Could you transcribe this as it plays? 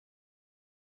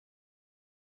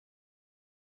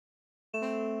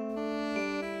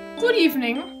Good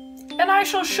evening, and I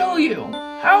shall show you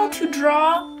how to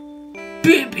draw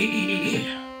Bibby.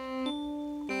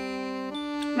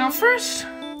 Now first,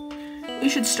 we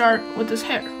should start with his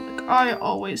hair, like I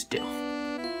always do.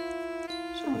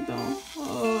 So we go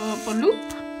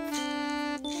bloop,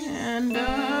 and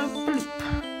bloop.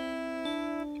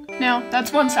 Now,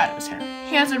 that's one side of his hair.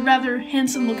 He has a rather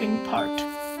handsome looking part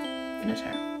in his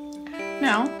hair.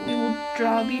 Now, we will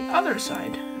draw the other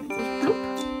side. It goes bloop.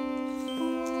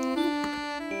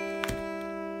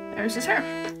 There's his hair.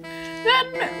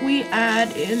 Then we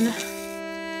add in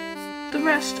the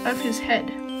rest of his head.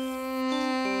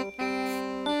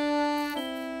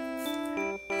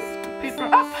 Lift the paper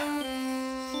up,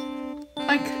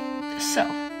 like so.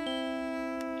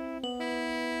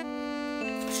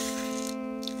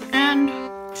 And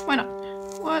why not?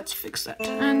 Let's fix that.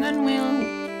 And then we'll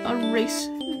erase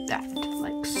that,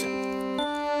 like so.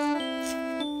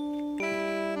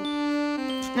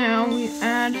 Now we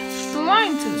add the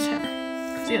line to his hair,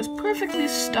 because he has perfectly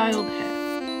styled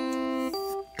hair.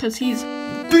 Because he's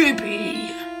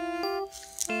Bibby.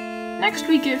 Next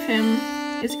we give him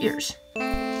his ears.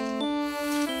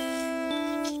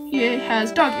 He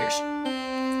has dog ears.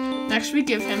 Next we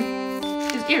give him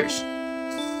his ears.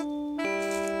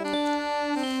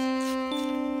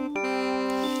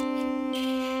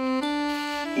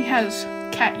 He has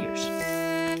cat ears.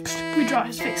 Next, we draw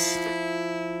his face.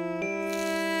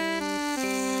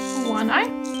 One eye.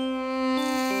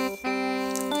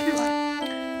 Two eye.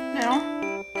 Now,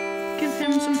 give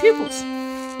him some pupils.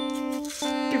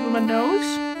 Give him a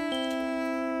nose.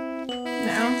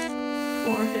 Now,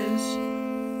 for his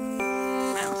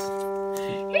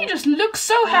mouth. He just looks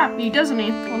so happy, doesn't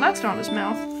he? Well, that's not his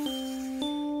mouth.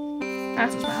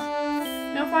 That's his mouth.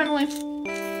 Now, finally,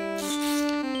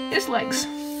 his legs.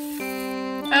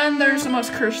 And there's the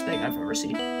most cursed thing I've ever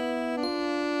seen.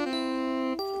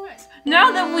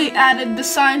 Now that we added the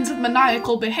signs of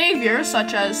maniacal behavior,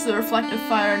 such as the reflective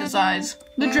fire in his eyes,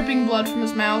 the dripping blood from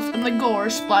his mouth, and the gore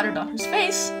splattered on his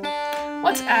face,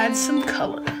 let's add some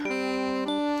color.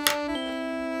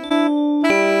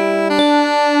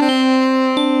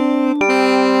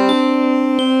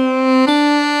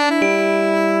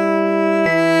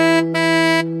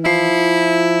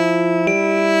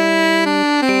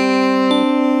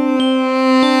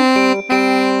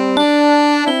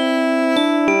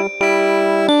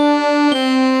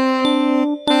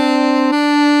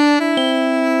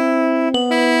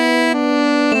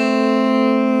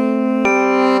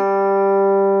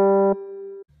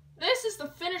 This is the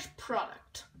finished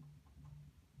product.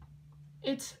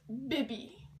 It's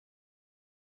Bibby.